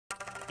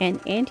An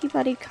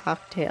antibody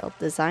cocktail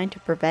designed to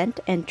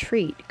prevent and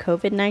treat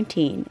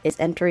COVID-19 is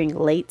entering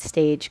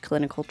late-stage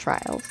clinical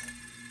trials.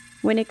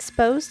 When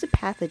exposed to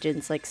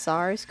pathogens like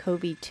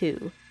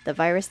SARS-CoV-2, the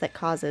virus that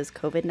causes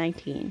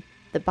COVID-19,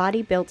 the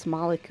body builds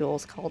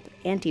molecules called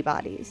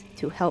antibodies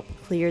to help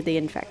clear the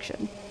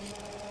infection.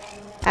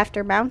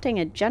 After mounting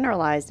a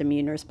generalized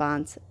immune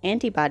response,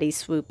 antibodies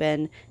swoop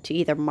in to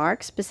either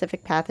mark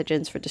specific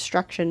pathogens for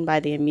destruction by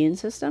the immune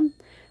system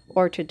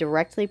or to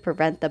directly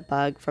prevent the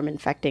bug from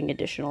infecting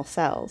additional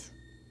cells.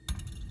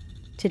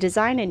 To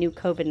design a new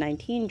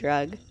COVID-19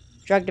 drug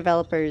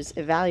developers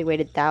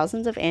evaluated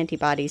thousands of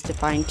antibodies to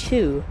find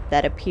two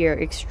that appear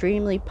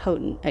extremely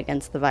potent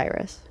against the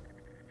virus.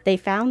 They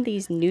found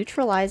these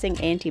neutralizing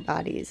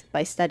antibodies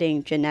by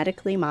studying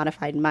genetically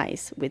modified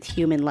mice with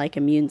human-like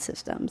immune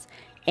systems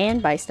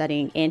and by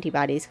studying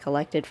antibodies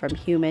collected from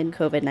human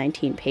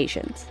COVID-19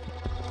 patients.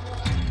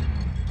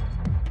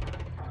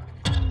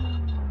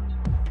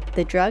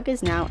 The drug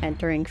is now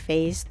entering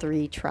phase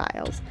 3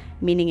 trials,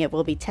 meaning it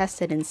will be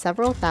tested in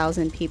several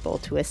thousand people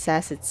to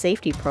assess its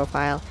safety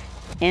profile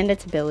and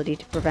its ability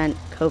to prevent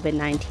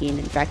COVID-19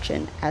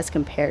 infection as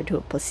compared to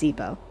a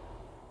placebo.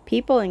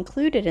 People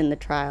included in the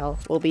trial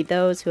will be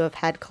those who have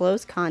had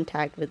close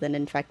contact with an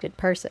infected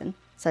person,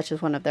 such as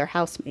one of their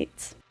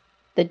housemates.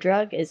 The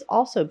drug is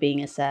also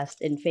being assessed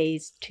in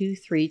phase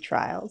 2-3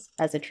 trials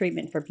as a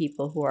treatment for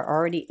people who are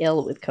already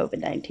ill with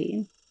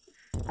COVID-19.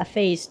 A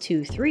phase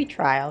 2-3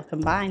 trial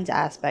combines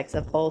aspects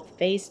of both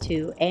phase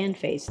 2 and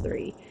phase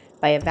 3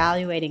 by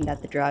evaluating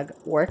that the drug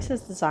works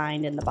as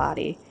designed in the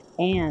body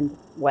and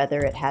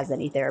whether it has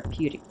any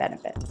therapeutic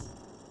benefits.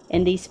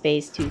 In these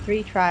phase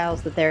 2-3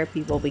 trials, the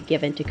therapy will be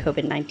given to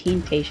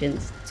COVID-19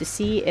 patients to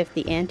see if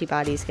the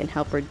antibodies can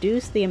help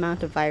reduce the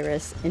amount of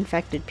virus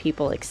infected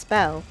people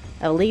expel,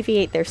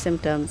 alleviate their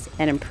symptoms,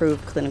 and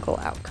improve clinical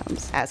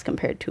outcomes as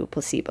compared to a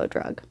placebo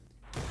drug.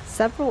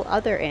 Several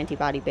other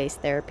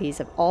antibody-based therapies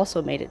have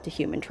also made it to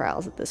human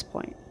trials at this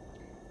point.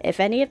 If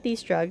any of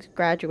these drugs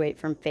graduate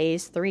from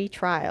phase 3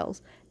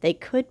 trials, they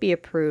could be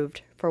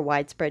approved for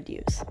widespread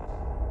use.